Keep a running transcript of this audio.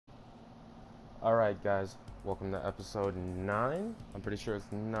Alright guys, welcome to episode 9. I'm pretty sure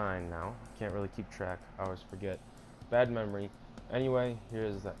it's 9 now. Can't really keep track, I always forget. Bad memory. Anyway,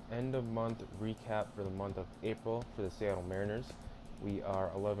 here's the end of month recap for the month of April for the Seattle Mariners. We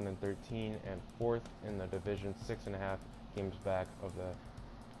are 11 and 13 and 4th in the division, 6.5 games back of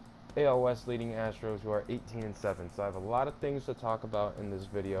the AL West leading Astros, who are 18 and 7. So I have a lot of things to talk about in this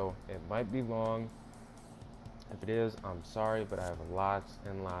video. It might be long. If it is, I'm sorry, but I have lots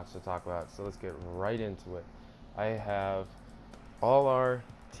and lots to talk about, so let's get right into it. I have all our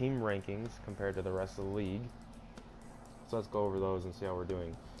team rankings compared to the rest of the league, so let's go over those and see how we're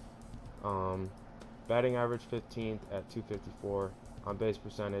doing. Batting average 15th at 254, on base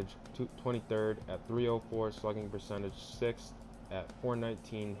percentage 23rd at 304, slugging percentage 6th at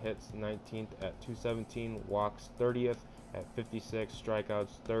 419, hits 19th at 217, walks 30th at 56,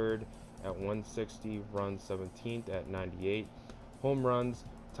 strikeouts 3rd at 160, runs 17th at 98, home runs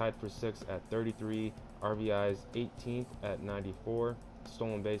tied for 6th at 33, RBIs 18th at 94,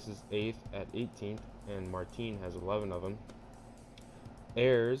 stolen bases 8th at 18th, and Martin has 11 of them.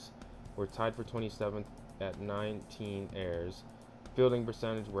 Errors were tied for 27th at 19 errors. Fielding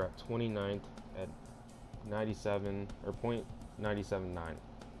percentage we're at 29th at 97 or .979.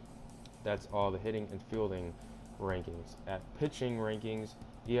 That's all the hitting and fielding rankings. At pitching rankings,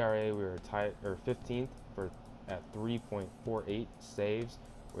 ERA we were tied 15th at 3.48 saves.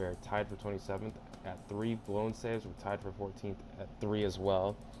 We are tied for 27th at 3 blown saves. We're tied for 14th at 3 as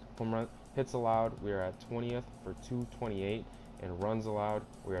well. Home run hits allowed we are at 20th for 228, and runs allowed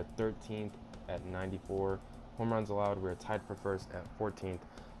we are at 13th at 94. Home runs allowed we are tied for first at 14th.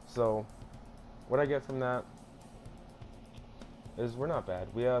 So what I get from that is we're not bad.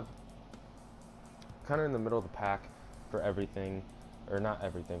 We have kind of in the middle of the pack for everything, or not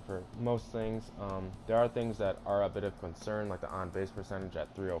everything, for most things. There are things that are a bit of concern, like the on-base percentage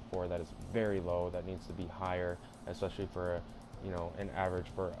at 304. That is very low. That needs to be higher, especially for an average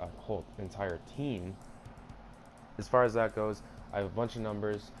for a whole entire team. As far as that goes, I have a bunch of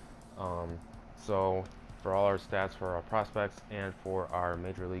numbers. So for all our stats for our prospects and for our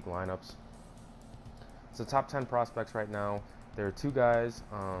major league lineups. So top 10 prospects right now. There are two guys.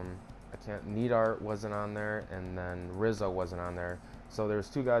 Neidart wasn't on there, and then Rizzo wasn't on there. So there's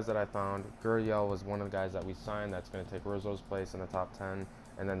two guys that I found. Gurriel was one of the guys that we signed that's going to take Rizzo's place in the top 10,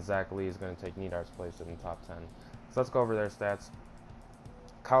 and then Zach Lee is going to take Neidart's place in the top 10. So let's go over their stats.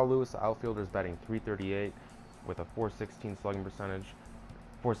 Kyle Lewis, the outfielder, is batting .338 with a .416 slugging percentage,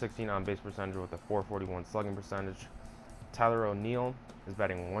 .416 on base percentage with a .441 slugging percentage. Tyler O'Neill is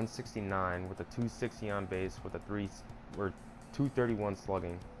batting .169 with a .260 on base with a .231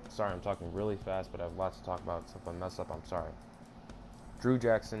 slugging. Sorry, I'm talking really fast, but I have lots to talk about, so if I mess up, I'm sorry. Drew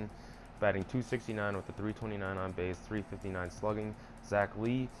Jackson, batting .269 with a .329 on base, .359 slugging. Zach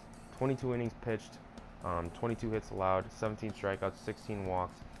Lee, 22 innings pitched, 22 hits allowed, 17 strikeouts, 16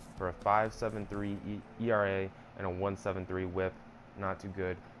 walks, for a .573 ERA and a .173 WHIP. Not too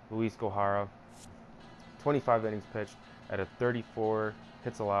good. Luis Gohara, 25 innings pitched at a 34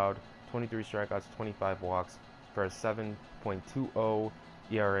 hits allowed, 23 strikeouts, 25 walks, for a 7.20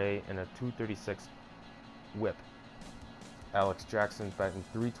 ERA and a .236 WHIP. Alex Jackson batting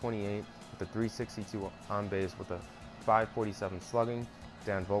 .328 with a .362 on base with a .547 slugging.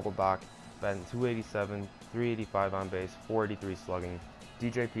 Dan Vogelbach batting .287, .385 on base, .483 slugging.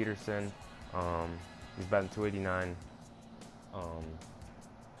 DJ Peterson, he's batting .289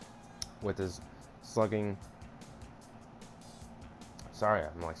 with his slugging. Sorry,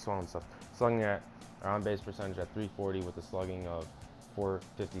 I'm like swallowing stuff. Slugging at on base percentage at .340 with a slugging of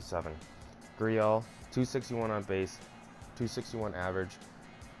 .457. Gurriel, .261 on base, .261 average,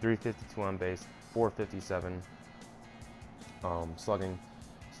 .352 on base, .457 slugging.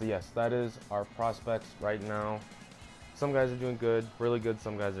 So yes, that is our prospects right now. Some guys are doing good, really good.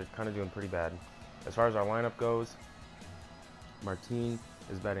 Some guys are kind of doing pretty bad. As far as our lineup goes, Martin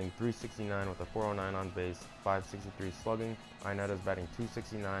is batting .369 with a .409 on base, .563 slugging. Iannetta is batting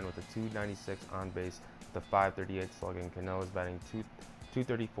 .269 with a .296 on base with a .538 slugging. Cano is batting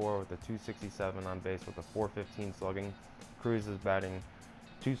 .234 with a .267 on base with a .415 slugging. Cruz is batting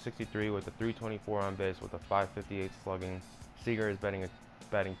 .263 with a .324 on base with a .558 slugging. Seager is batting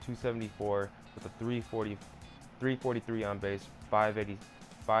 .274 with a .343 on base,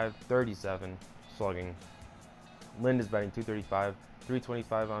 .537 slugging. Lind is batting .235,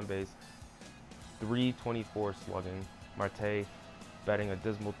 .325 on base, .324 slugging. Marte batting a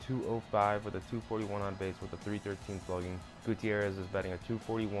dismal .205 with a .241 on base with a .313 slugging. Gutierrez is batting a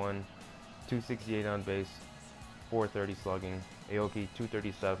 .241, .268 on base, .430 slugging. Aoki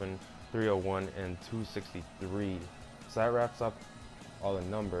 .237, .301, and .263. So that wraps up all the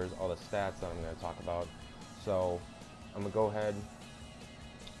numbers, all the stats that I'm going to talk about. So I'm going to go ahead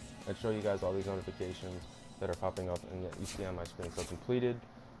and show you guys all these notifications that are popping up and that you see on my screen. So completed,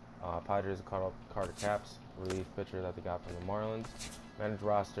 Padres Carter Caps, relief pitcher that they got from the Marlins, managed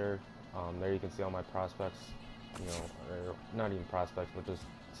roster. There you can see all my prospects, you know, or not even prospects, but just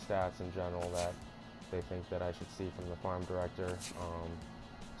stats in general that they think that I should see from the farm director.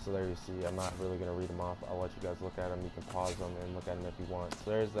 So there you see, I'm not really going to read them off. I'll let you guys look at them. You can pause them and look at them if you want.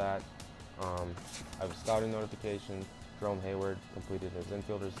 So there's that. I have a scouting notification. Jerome Hayward completed his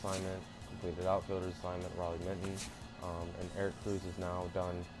infielder's assignment, completed outfielder's assignment, Raleigh Minton, and Eric Cruz is now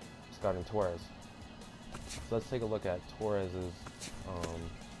done scouting Torres. So let's take a look at Torres's,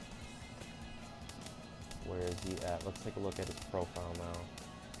 where is he at? Let's take a look at his profile now.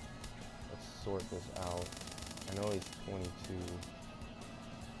 Let's sort this out. I know he's 22.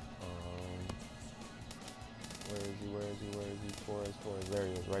 Where is he? Torres, there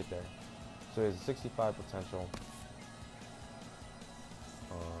he is, right there. So he has 65 potential.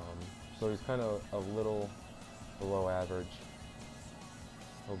 So he's kind of a little below average.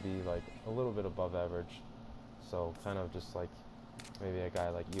 He'll be like a little bit above average. So kind of just like maybe a guy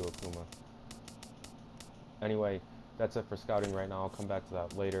like Iwakuma. Anyway, that's it for scouting right now. I'll come back to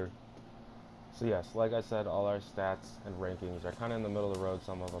that later. So yes, like I said, all our stats and rankings are kind of in the middle of the road.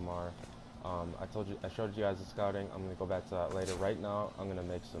 Some of them are. I showed you guys the scouting. I'm going to go back to that later. Right now, I'm going to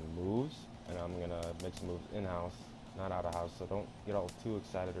make some moves, and I'm going to make some moves in-house, not out-of-house, so don't get all too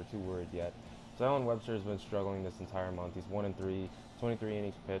excited or too worried yet. So Alan Webster has been struggling this entire month. He's 1-3, 23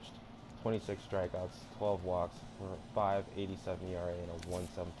 innings pitched, 26 strikeouts, 12 walks, for a 5.87 ERA and a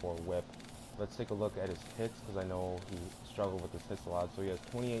 1.74 WHIP. Let's take a look at his hits, because I know he struggled with his hits allowed. So he has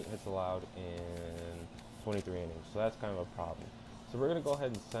 28 hits allowed in 23 innings, so that's kind of a problem. So we're going to go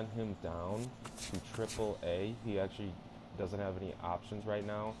ahead and send him down to AAA. He actually doesn't have any options right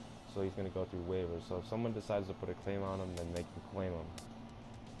now, so he's going to go through waivers. So if someone decides to put a claim on him, then they can claim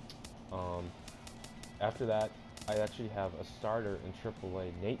him. After that, I actually have a starter in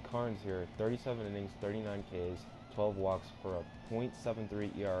AAA. Nate Karns here, 37 innings, 39 Ks, 12 walks for a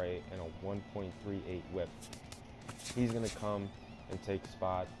 .73 ERA and a 1.38 WHIP. He's going to come and take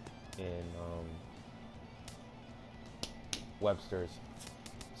spot in Webster's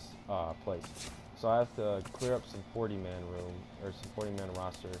place. So I have to clear up some 40-man room, or some 40-man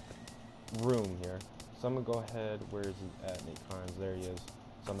roster room here. So I'm going to go ahead, where is he at, Nate Karns? There he is.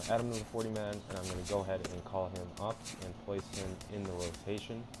 So I'm going to add him to the 40-man, and I'm going to go ahead and call him up and place him in the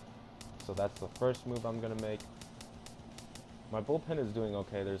rotation. So that's the first move I'm going to make. My bullpen is doing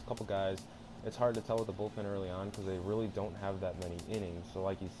okay. There's a couple guys. It's hard to tell with the bullpen early on because they really don't have that many innings. So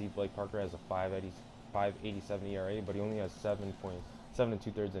like you see, Blake Parker has a 5.87 ERA, but he only has 7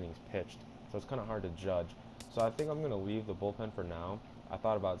 2/3 innings pitched. So it's kind of hard to judge. So I think I'm going to leave the bullpen for now. I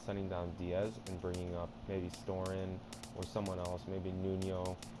thought about sending down Diaz and bringing up maybe Storin or someone else, maybe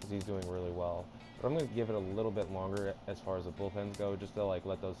Nuno, because he's doing really well. But I'm going to give it a little bit longer as far as the bullpens go, just to like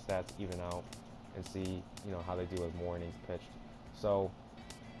let those stats even out and see, you know, how they do with more innings pitched. So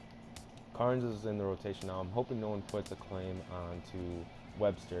Karns is in the rotation now. I'm hoping no one puts a claim onto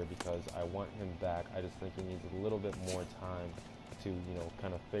Webster because I want him back. I just think he needs a little bit more time to, you know,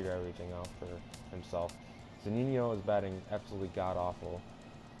 kind of figure everything out for himself. Zunino is batting absolutely god-awful,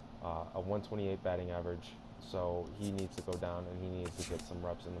 a 128 batting average, so he needs to go down and he needs to get some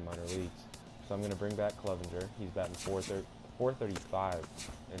reps in the minor leagues. So I'm going to bring back Clevenger. He's batting 435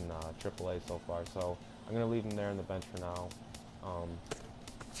 in AAA so far, so I'm going to leave him there on the bench for now.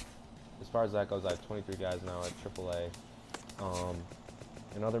 As far as that goes, I have 23 guys now at AAA.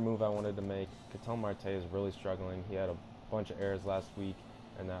 Another move I wanted to make, Ketel Marte is really struggling. He had a bunch of errors last week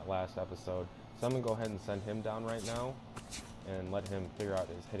in that last episode. So I'm going to go ahead and send him down right now and let him figure out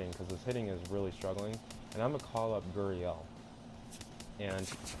his hitting, because his hitting is really struggling. And I'm going to call up Gurriel. And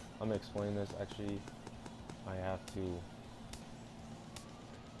I'm going to explain this. Actually, I have to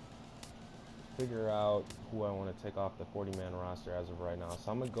figure out who I want to take off the 40-man roster as of right now.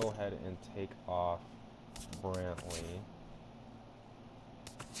 So I'm going to go ahead and take off Brantley.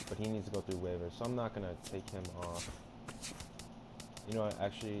 But he needs to go through waivers, so I'm not going to take him off. You know what,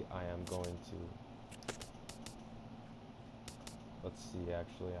 actually, I am going to, let's see,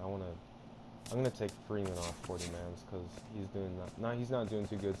 actually, I'm going to take Freeman off 40-mans, because he's doing he's not doing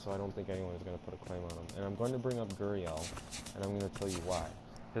too good, so I don't think anyone is going to put a claim on him. And I'm going to bring up Gurriel, and I'm going to tell you why.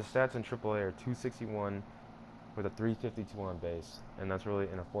 His stats in AAA are 261 with a 352 on base, and that's really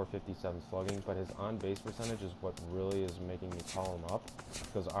in a 457 slugging, but his on-base percentage is what really is making me call him up,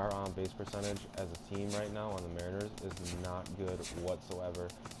 because our on-base percentage as a team right now on the Mariners is not good whatsoever.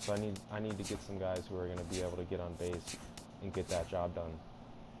 So I need to get some guys who are going to be able to get on base and get that job done.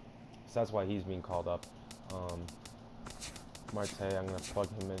 So that's why he's being called up. Marte, I'm gonna plug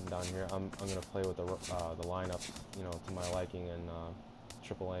him in down here. I'm gonna play with the lineups, you know, to my liking, and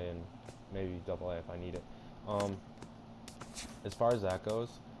AAA and maybe AA if I need it. As far as that goes,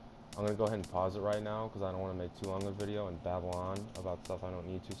 I'm gonna go ahead and pause it right now because I don't want to make too long a video and babble on about stuff I don't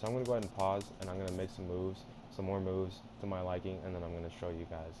need to. So I'm gonna go ahead and pause, and I'm gonna make some more moves to my liking, and then I'm gonna show you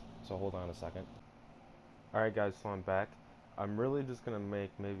guys. So hold on a second. Alright guys, so I'm back. I'm really just going to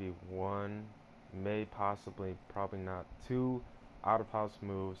make maybe one, possibly, probably not, two out-of-house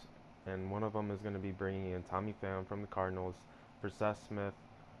moves, and one of them is going to be bringing in Tommy Pham from the Cardinals for Seth Smith,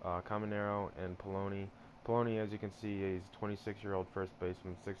 Caminero, and Poloni. Poloni, as you can see, he's a 26-year-old first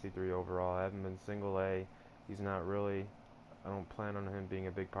baseman, 63 overall. I haven't been single A. He's not really, I don't plan on him being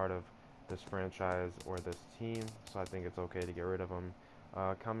a big part of this franchise or this team, so I think it's okay to get rid of him.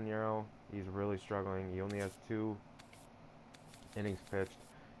 Caminero, he's really struggling. He only has 2 innings pitched.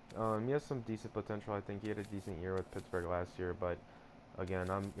 He has some decent potential. I think he had a decent year with Pittsburgh last year, but again,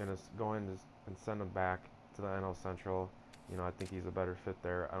 I'm going to go in and send him back to the NL Central. You know, I think he's a better fit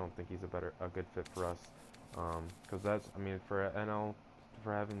there. I don't think he's a good fit for us. Because that's, I mean, for NL,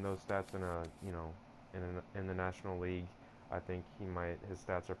 for having those stats in a, you know, in the National League, I think his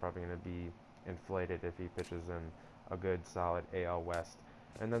stats are probably going to be inflated if he pitches in a good solid AL West.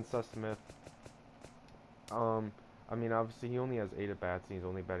 And then Seth Smith, I mean, obviously he only has 8 at bats and he's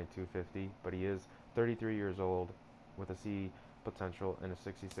only batting .250, but he is 33 years old with a C potential and a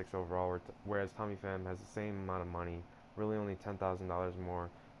 66 overall, whereas Tommy Pham has the same amount of money, really only $10,000 more,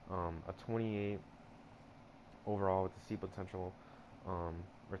 a 28 overall with a C potential,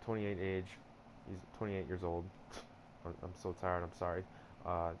 or 28 age. He's 28 years old. I'm so tired. I'm sorry.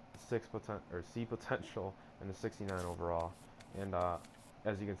 C potential and a 69 overall, and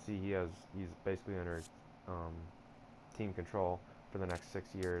as you can see, he's basically under team control for the next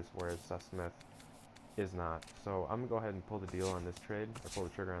 6 years, whereas Seth Smith is not. So I'm gonna go ahead and pull the deal on this trade, or pull the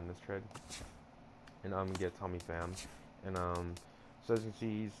trigger on this trade, and I'm gonna get Tommy Pham. And so as you can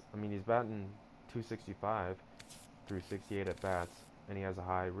see, he's batting .265 through 68 at bats, and he has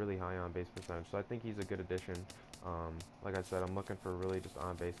a really high on base percentage. So I think he's a good addition. Like I said, I'm looking for really just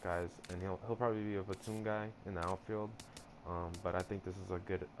on base guys, and he'll probably be a platoon guy in the outfield. But I think this is a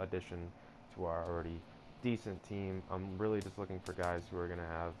good addition to our already decent team. I'm really just looking for guys who are going to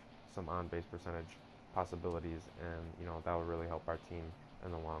have some on base percentage possibilities, and you know, that will really help our team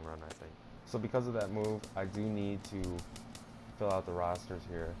in the long run, I think. So because of that move, I do need to fill out the rosters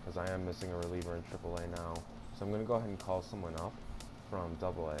here because I am missing a reliever in AAA now. So I'm going to go ahead and call someone up from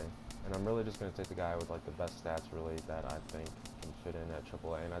AA, and I'm really just going to take the guy with like the best stats really that I think can fit in at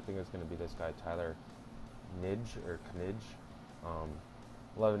AAA, and I think it's going to be this guy Tyler Knidge.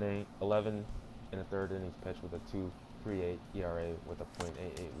 11 in a third innings pitch with a 2.38 ERA with a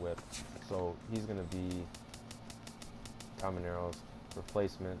 .88 WHIP. So he's going to be Caminero's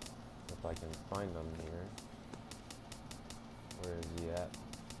replacement, if I can find him here. Where is he at?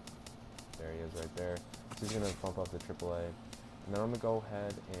 There he is right there. So he's going to bump up to AAA. And then I'm going to go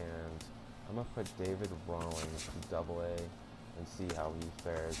ahead and I'm going to put David Rawlings to AA and see how he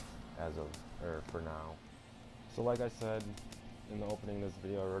fares for now. So like I said in the opening of this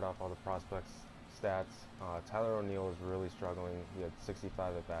video, I wrote off all the prospects stats. Tyler O'Neill is really struggling. He had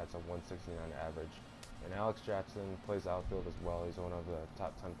 65 at-bats, a 169 average. And Alex Jackson plays outfield as well. He's one of the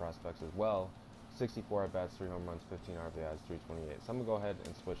top 10 prospects as well. 64 at-bats, 3 home runs, 15 RBIs, 328. So I'm going to go ahead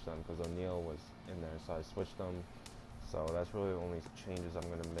and switch them because O'Neill was in there, so I switched them. So that's really the only changes I'm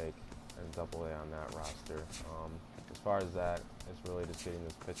going to make in AA on that roster. As far as that, it's really just getting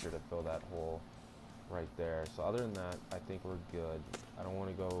this pitcher to fill that hole right there. So other than that, I think we're good. I don't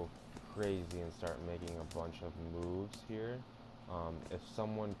want to go crazy and start making a bunch of moves here. If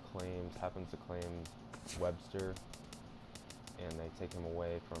someone happens to claim Webster and they take him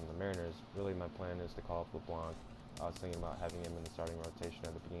away from the Mariners, really my plan is to call up LeBlanc. I was thinking about having him in the starting rotation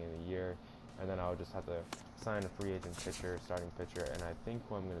at the beginning of the year, and then I would just have to sign a free agent pitcher, starting pitcher, and I think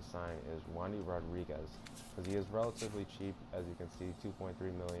who I'm going to sign is Wandy Rodriguez, because he is relatively cheap, as you can see, $2.3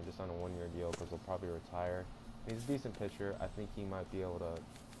 million just on a 1-year deal, because he'll probably retire. He's a decent pitcher. I think he might be able to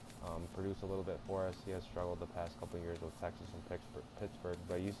produce a little bit for us. He has struggled the past couple of years with Texas and Pittsburgh,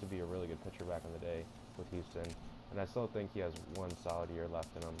 but he used to be a really good pitcher back in the day with Houston, and I still think he has one solid year left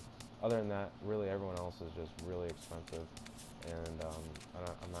in him. Other than that, really everyone else is just really expensive, and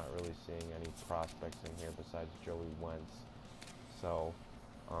I'm not really seeing any prospects in here besides Joey Wentz. So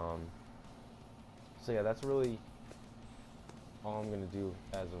yeah, that's really all I'm going to do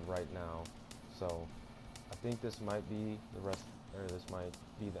as of right now. So I think this might be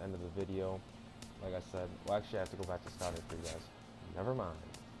the end of the video. like I said, well, actually, I have to go back to scouting for you guys. Never mind.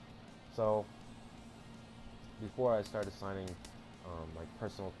 So, before I start assigning like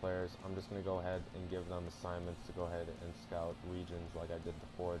personal players, I'm just going to go ahead and give them assignments to go ahead and scout regions like I did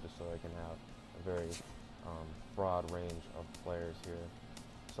before, just so they can have a very broad range of players here.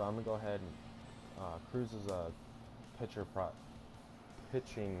 So I'm going to go ahead and Cruz is a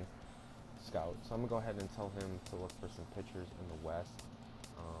pitching scout. So I'm going to go ahead and tell him to look for some pitchers in the West.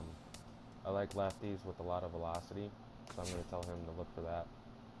 Um, I like lefties with a lot of velocity, so I'm going to tell him to look for that.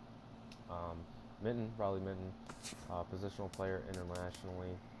 Riley Minton, positional player internationally.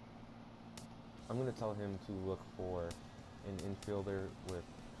 I'm going to tell him to look for an infielder with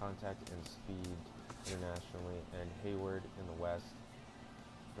contact and speed internationally, and Hayward in the West,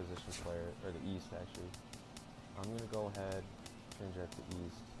 position player, or the East actually. I'm going to go ahead, change that to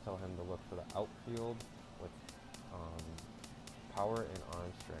East, tell him to look for the outfield with power and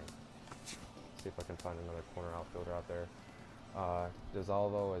arm strength. See if I can find another corner outfielder out there.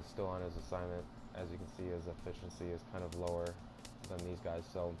 DeSalvo is still on his assignment. As you can see, his efficiency is kind of lower than these guys,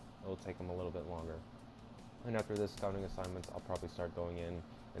 so it'll take him a little bit longer. And after this scouting assignments, I'll probably start going in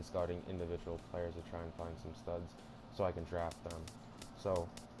and scouting individual players to try and find some studs so I can draft them. So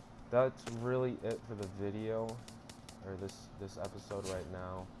that's really it for the video, or this episode right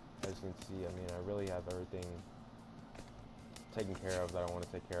now. As you can see, I mean, I really have everything taken care of that I want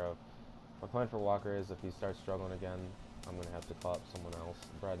to take care of. My plan for Walker is if he starts struggling again, I'm going to have to call up someone else.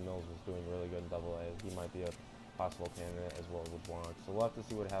 Brad Mills was doing really good in Double-A. He might be a possible candidate as well with Wonk. So we'll have to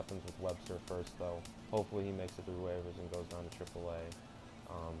see what happens with Webster first, though. Hopefully he makes it through waivers and goes down to Triple-A.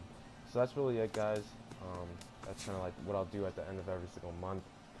 So that's really it, guys. That's kind of like what I'll do at the end of every single month.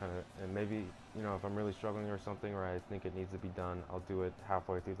 And maybe, you know, if I'm really struggling or something, or I think it needs to be done, I'll do it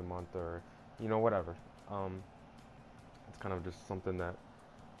halfway through the month, or, you know, whatever. It's kind of just something that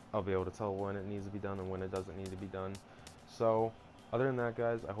I'll be able to tell when it needs to be done and when it doesn't need to be done. So, other than that,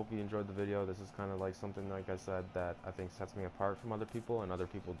 guys, I hope you enjoyed the video. This is kind of like something, like I said, that I think sets me apart from other people, and other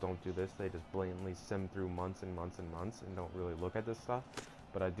people don't do this. They just blatantly sim through months and months and months and don't really look at this stuff.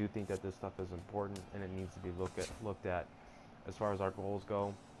 But I do think that this stuff is important, and it needs to be looked at as far as our goals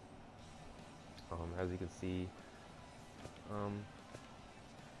go. As you can see,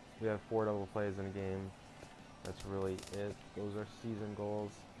 we have 4 double plays in a game. That's really it. Those are season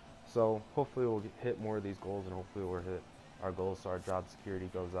goals. So hopefully we'll hit more of these goals, and hopefully we'll hit our goals so our job security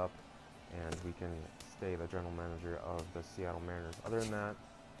goes up and we can stay the general manager of the Seattle Mariners. Other than that,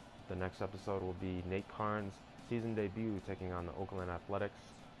 the next episode will be Nate Karns' season debut taking on the Oakland Athletics.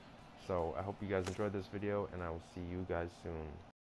 So I hope you guys enjoyed this video, and I will see you guys soon.